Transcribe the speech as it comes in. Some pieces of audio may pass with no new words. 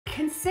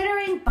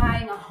Considering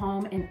buying a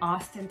home in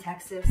Austin,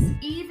 Texas,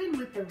 even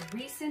with the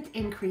recent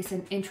increase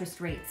in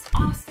interest rates,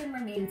 Austin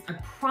remains a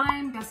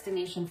prime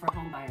destination for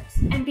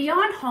homebuyers. And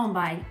beyond home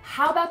buying,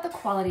 how about the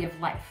quality of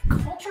life?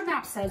 Culture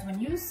Map says when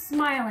you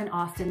smile in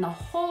Austin, the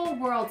whole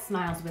world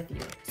smiles with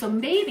you. So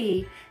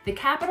maybe the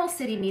capital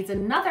city needs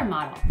another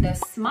model, the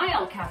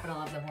smile capital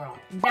of the world.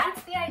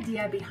 That's the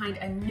idea behind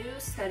a new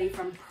study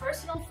from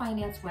personal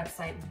finance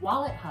website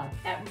Wallet Hub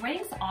that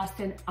ranks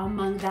Austin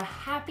among the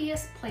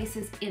happiest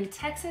places in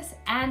Texas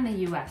and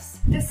the US.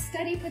 The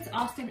study puts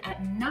Austin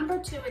at number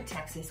 2 in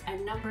Texas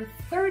and number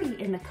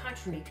 30 in the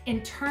country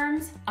in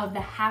terms of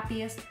the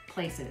happiest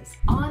places.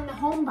 On the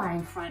home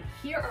buying front,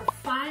 here are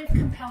 5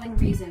 compelling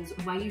reasons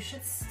why you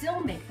should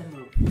still make the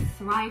move.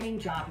 Thriving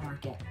job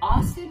market.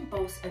 Austin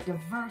boasts a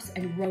diverse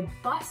and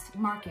robust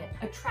market,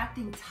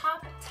 attracting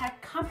top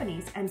tech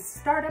companies and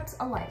startups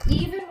alike.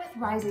 Even with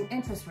rising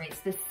interest rates,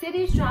 the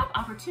city's job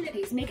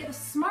opportunities make it a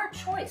smart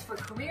choice for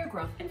career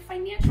growth and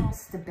financial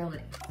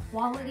stability.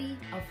 Quality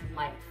of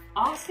life.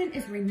 Austin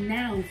is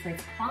renowned for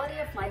its quality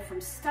of life, from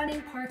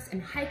stunning parks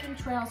and hiking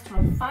trails to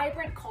a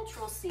vibrant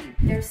cultural scene.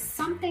 There's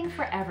something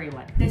for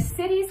everyone. The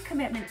city's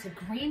commitment to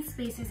green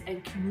spaces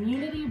and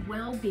community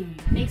well-being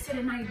makes it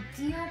an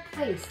ideal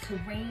place to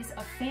raise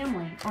a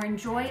family or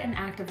enjoy an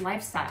active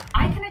lifestyle.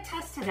 I can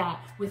attest to that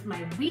with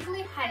my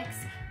weekly hikes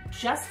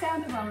just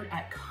down the road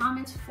at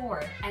Commons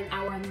Ford and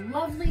our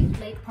lovely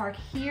lake park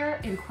here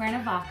in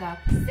Cuernavaca,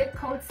 zip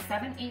code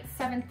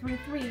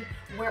 78733,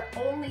 where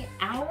only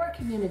our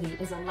community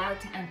is allowed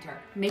to enter,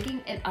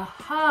 making it a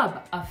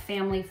hub of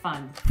family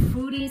fun.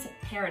 Foodie's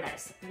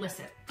paradise.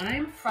 Listen,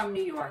 I'm from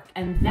New York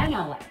and then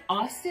LA.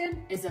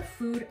 Austin is a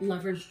food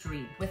lover's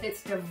dream with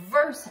its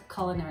diverse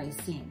culinary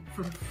scene.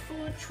 From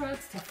food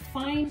trucks to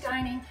fine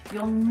dining,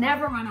 you'll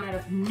never run out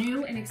of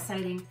new and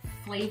exciting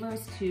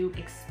flavors to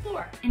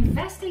explore.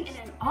 Investing in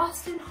an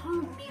Austin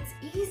home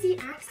means easy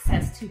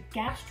access to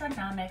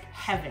gastronomic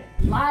heaven.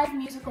 Live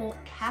musical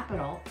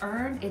capital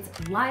earned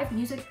its Live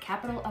Music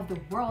Capital of the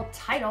World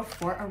title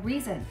for a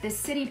reason. The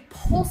city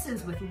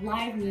pulses with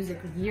live music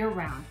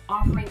year-round,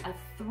 offering a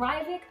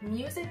thriving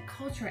music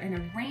culture and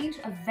a range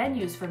of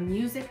venues for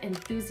music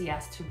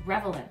enthusiasts to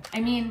revel in. I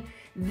mean,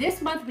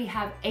 this month we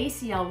have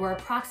ACL, where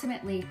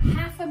approximately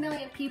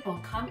 500,000 people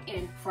come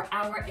in for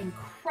our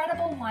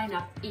incredible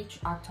lineup each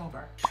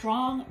October.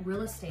 Strong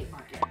real estate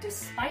market.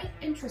 Despite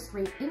interest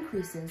rate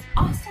increases,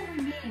 Austin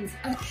remains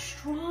a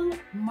strong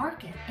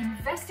market.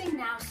 Investing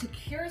now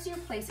secures your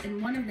place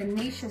in one of the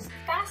nation's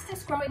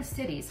fastest growing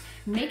cities,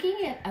 making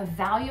it a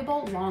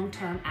valuable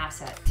long-term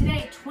asset.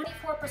 Today,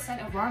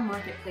 24% of our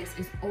marketplace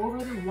is over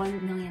the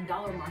 $1 million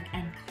mark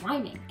and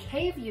climbing.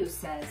 KView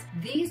says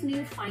these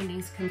new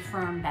findings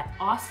confirm that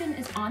Austin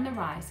is on the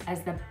rise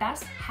as the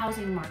best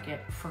housing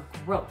market for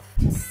growth.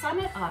 To sum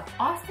it up,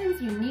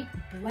 Austin's unique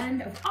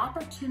blend of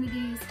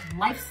opportunities,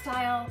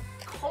 lifestyle,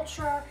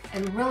 culture,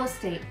 and real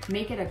estate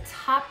make it a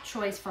top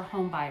choice for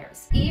home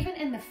buyers, even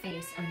in the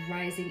face of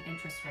rising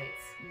interest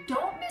rates.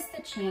 Don't miss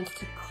the chance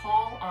to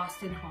call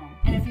Austin home.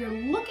 And if you're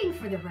looking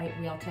for the right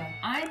realtor,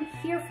 I'm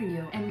here for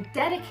you and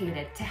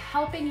dedicated to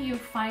helping you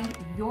find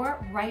your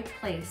right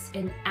place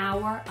in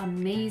our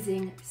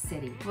amazing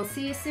city. We'll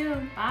see you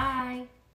soon. Bye.